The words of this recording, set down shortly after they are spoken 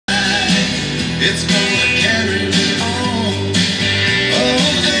It's gonna carry me on.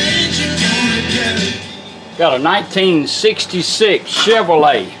 Oh, ain't you gonna get it? Got a 1966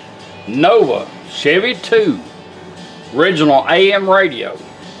 Chevrolet Nova Chevy 2 original AM radio,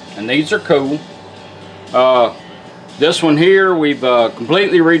 and these are cool. This one here, we've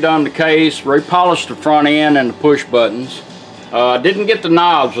completely redone the case, repolished the front end and the push buttons. Didn't get the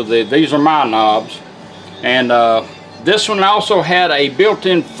knobs with it. These are my knobs. And this one also had a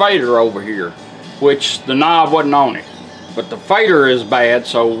built-in fader over here, which the knob wasn't on it. But the fader is bad,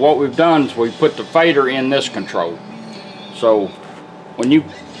 so what we've done is we put the fader in this control. So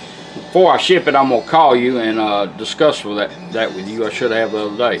before I ship it, I'm gonna call you and discuss that with you. I should have the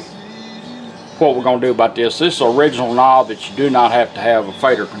other day. What we're going to do about this. This is an original knob that you do not have to have a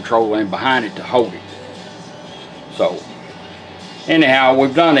fader control in behind it to hold it. So anyhow,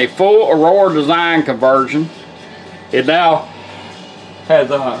 we've done a full Aurora Design conversion. It now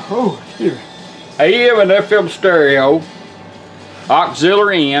has AM and FM stereo,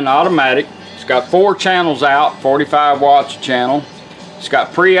 auxiliary in, automatic. It's got 4 channels out, 45 watts a channel. It's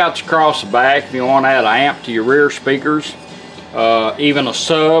got pre-outs across the back if you want to add an amp to your rear speakers. Even a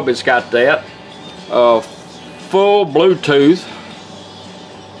sub, it's got that. Full Bluetooth,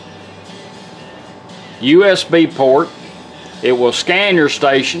 USB port. It will scan your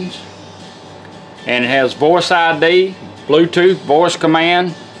stations, and it has voice ID, Bluetooth, voice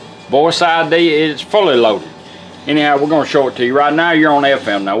command, voice ID. It's fully loaded. Anyhow, we're going to show it to you. Right now you're on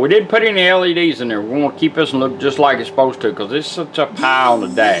FM. Now, we didn't put any LEDs in there. We want to keep this and look just like it's supposed to, because it's such a pie on the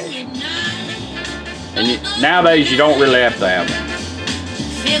dash. And nowadays you don't really have to have them.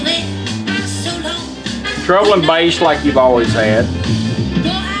 Treble and bass like you've always had.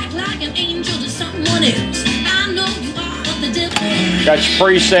 Got your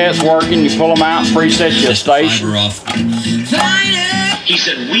presets working. You pull them out, preset your station. He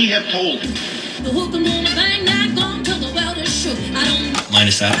said, we have told him.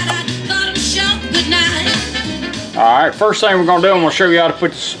 Minus that. Alright, first thing we're going to do, I'm going to show you how to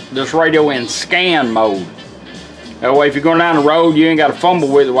put this radio in scan mode. That way if you're going down the road, you ain't got to fumble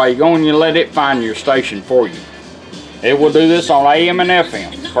with it while you're going. You let it find your station for you. It will do this on AM and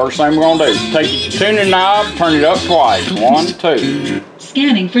FM. First thing we're going to do, take your tuning knob, turn it up twice. 1, 2.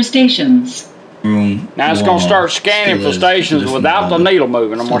 Scanning for stations. Now it's going to start scanning for stations without the needle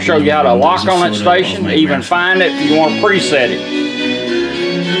moving. I'm going to show you how to lock on that station, even find it if you want to preset it.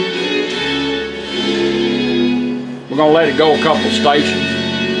 We're going to let it go a couple stations.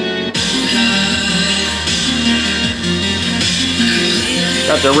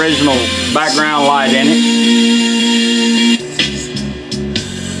 Got the original background light in it.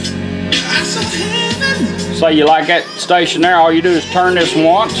 Say you like that station there, all you do is turn this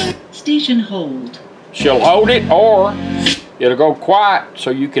once. Station hold. She'll hold it, or it'll go quiet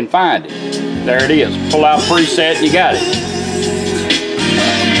so you can find it. There it is. Pull out a preset and you got it.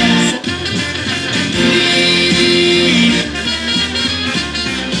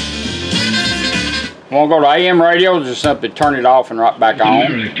 Want to go to AM radio, just simply turn it off and right back on.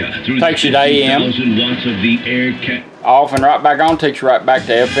 Takes you to AM. Off and right back on, takes you right back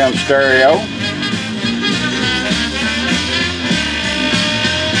to FM stereo.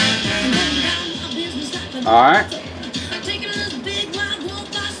 Alright.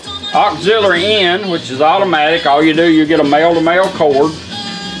 Auxiliary in, which is automatic. All you do, you get a male-to-male cord.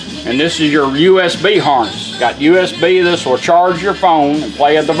 And this is your USB harness. Got USB, this will charge your phone and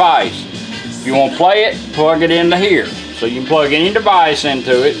play a device. If you want to play it, plug it into here. So you can plug any device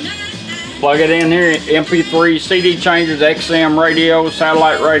into it. Plug it in here, MP3, CD changers, XM radio,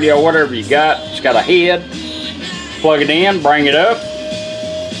 satellite radio, whatever you got. It's got a head. Plug it in, bring it up,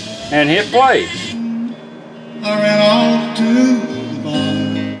 and hit play. I ran off to the bar.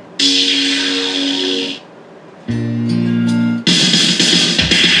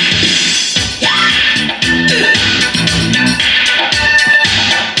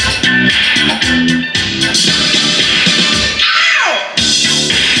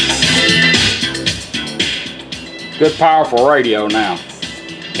 Good powerful radio now.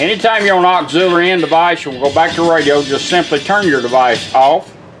 Anytime you're on an auxiliary in device, you'll go back to radio, just simply turn your device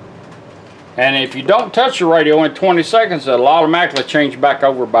off. And if you don't touch the radio in 20 seconds, it'll automatically change back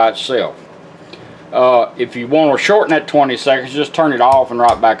over by itself. If you want to shorten that 20 seconds, just turn it off and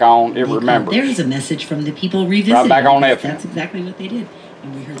right back on. It remembers. There's a message from the people revisiting. Right back on FM. That's exactly what they did.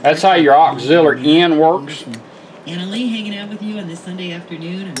 And we heard That's how your auxiliary in works. Annalee hanging out with you on this Sunday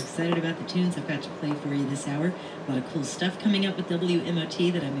afternoon. I'm excited about the tunes I've got to play for you this hour. A lot of cool stuff coming up with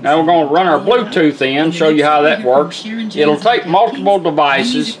WMOT that I'm excited. Now we're going to run our Bluetooth in, show you how that works. It'll take multiple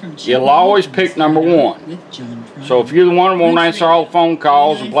devices. It'll always pick number one. So if you're the one who won't answer all the phone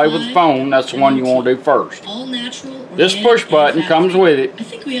calls and play with the phone, that's the one you want to do first. This push button comes with it.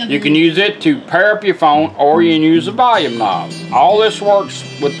 You can use it to pair up your phone, or you can use the volume knob. All this works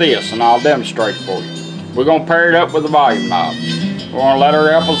with this, and I'll demonstrate it for you. We're going to pair it up with the volume knob. We're going to let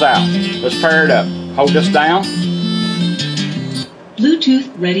her help us out. Let's pair it up. Hold this down. Bluetooth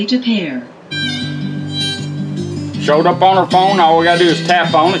ready to pair. Showed up on her phone. All we got to do is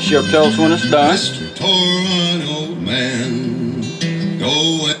tap on it. She'll tell us when it's done. Mr. Toran, old man,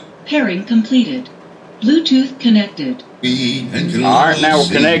 go Pairing completed. Bluetooth connected. Alright, now we're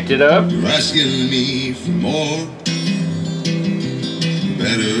connected up. You're asking me for more.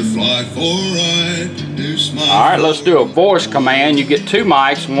 Better fly for a ride. Alright, let's do a voice command. You get two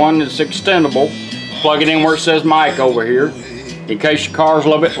mics, one that's extendable. Plug it in where it says mic over here. In case your car's a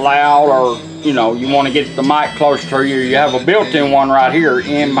little bit loud, or you know, you want to get the mic closer to you, you have a built-in one right here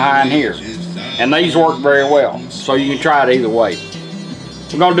in behind here. And these work very well, so you can try it either way.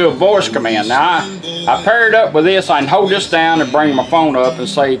 We're going to do a voice command. Now, I pair it up with this. I can hold this down and bring my phone up and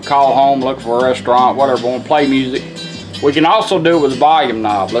say call home, look for a restaurant, whatever, want to play music. We can also do it with the volume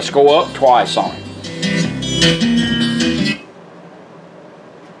knob. Let's go up twice on it.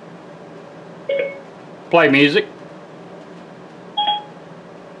 Play music.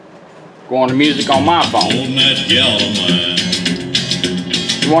 Go on to music on my phone.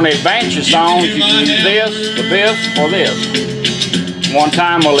 You want to advance your songs, you can use this, or this. One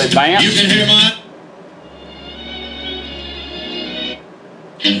time we'll advance. You can hear my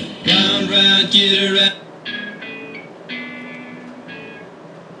round, round, get around.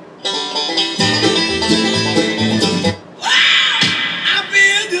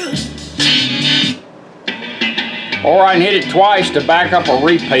 Or I can hit it twice to back up a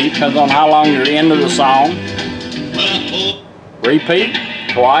repeat, depends on how long you're into the song. Repeat,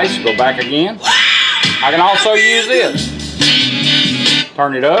 twice, go back again. I can also use this.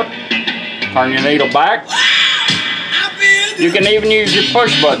 Turn it up, turn your needle back. You can even use your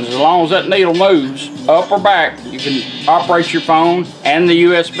push buttons as long as that needle moves up or back. You can operate your phone and the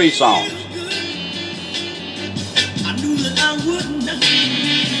USB songs.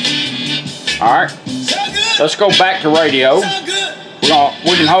 Alright, let's go back to radio. We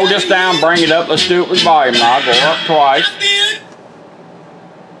can hold this down, bring it up. Let's do it with volume knob. Go up twice.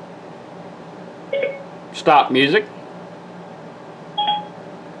 Stop music.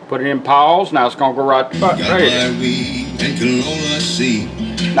 Put it in pause. Now it's going to go right there.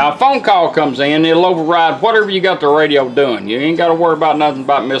 Now a phone call comes in, it'll override whatever you got the radio doing. You ain't got to worry about nothing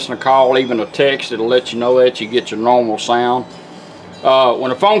about missing a call, even a text. It'll let you know that you get your normal sound. When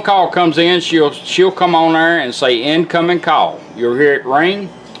a phone call comes in, she'll come on there and say incoming call. You'll hear it ring.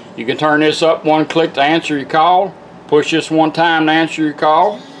 You can turn this up one click to answer your call. Push this one time to answer your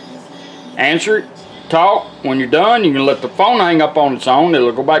call. Answer it. Talk. When you're done, you can let the phone hang up on its own.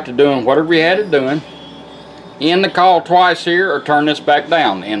 It'll go back to doing whatever you had it doing. End the call twice here, or turn this back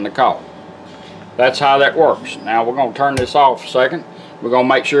down to end the call. That's how that works. Now we're going to turn this off a second. We're going to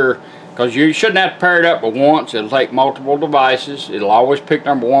make sure, because you shouldn't have to pair it up but once. It'll take multiple devices. It'll always pick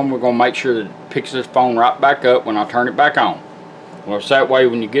number one. We're going to make sure that it picks this phone right back up when I turn it back on. Well, it's that way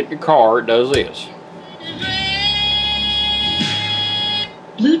when you get in your car, it does this.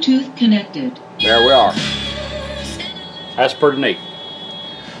 Bluetooth connected. There we are. That's pretty neat.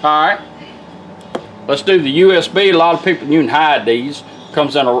 Alright. Let's do the USB. A lot of people, you can hide these.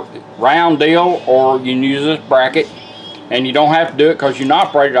 Comes in a round deal, or you can use this bracket. And you don't have to do it because you can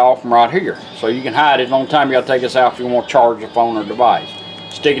operate it off from right here. So you can hide it. The only time you got to take this out if you want to charge the phone or device.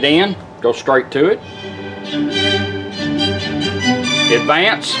 Stick it in. Go straight to it.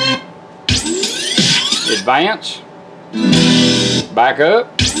 Advance. Advance. Back up.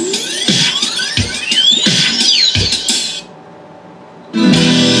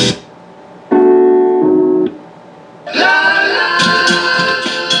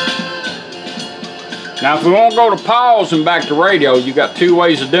 Now if we want to go to pause and back to radio, you got two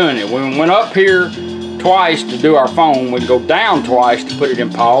ways of doing it. When we went up here twice to do our phone, we can go down twice to put it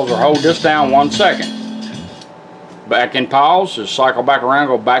in pause, or hold this down 1 second. Back in pause, just cycle back around,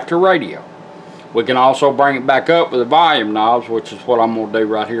 go back to radio. We can also bring it back up with the volume knobs, which is what I'm going to do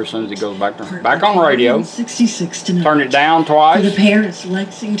right here as soon as it goes back to back on radio. 66 tonight. Turn it down twice. For the parents,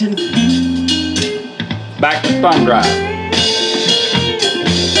 Lexington. Back to thumb drive.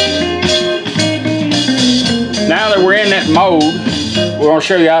 Now that we're in that mode, we're going to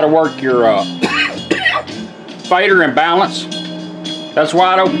show you how to work your fader and balance. That's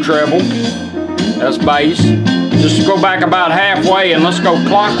wide open treble. That's bass. Just go back about halfway and let's go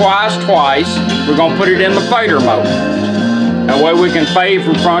clockwise twice. We're going to put it in the fader mode. That way we can fade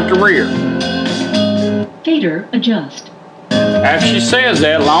from front to rear. Fader adjust. After she says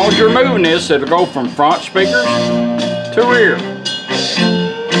that, as long as you're moving this, it'll go from front speakers to rear.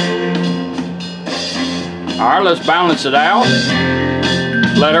 Alright, let's balance it out.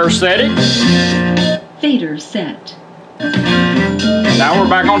 Let her set it. Fader set. Now we're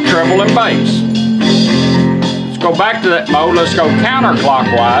back on treble and bass. Let's go back to that mode. Let's go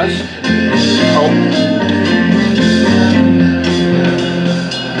counterclockwise. Oh.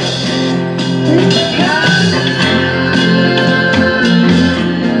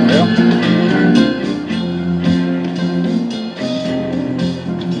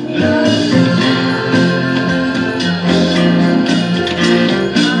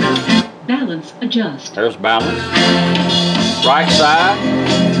 Balance adjust. There's balance. Right side,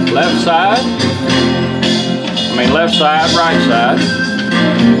 left side. Left side, right side.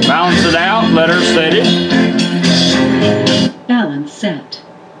 Balance it out, let her set it. Balance set.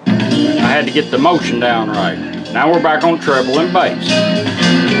 I had to get the motion down right. Now we're back on treble and bass.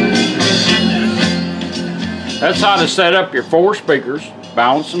 That's how to set up your 4 speakers.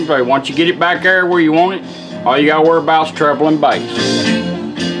 Balance and play. Once you get it back there where you want it, all you gotta worry about is treble and bass.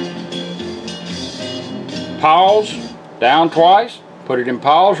 Pause, down twice, put it in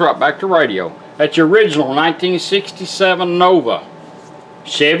pause, right back to radio. That's your original 1967 Nova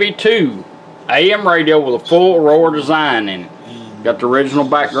Chevy 2 AM radio with a full Aurora Design in it. Got the original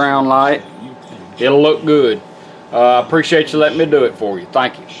background light. It'll look good. Appreciate you letting me do it for you.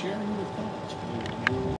 Thank you.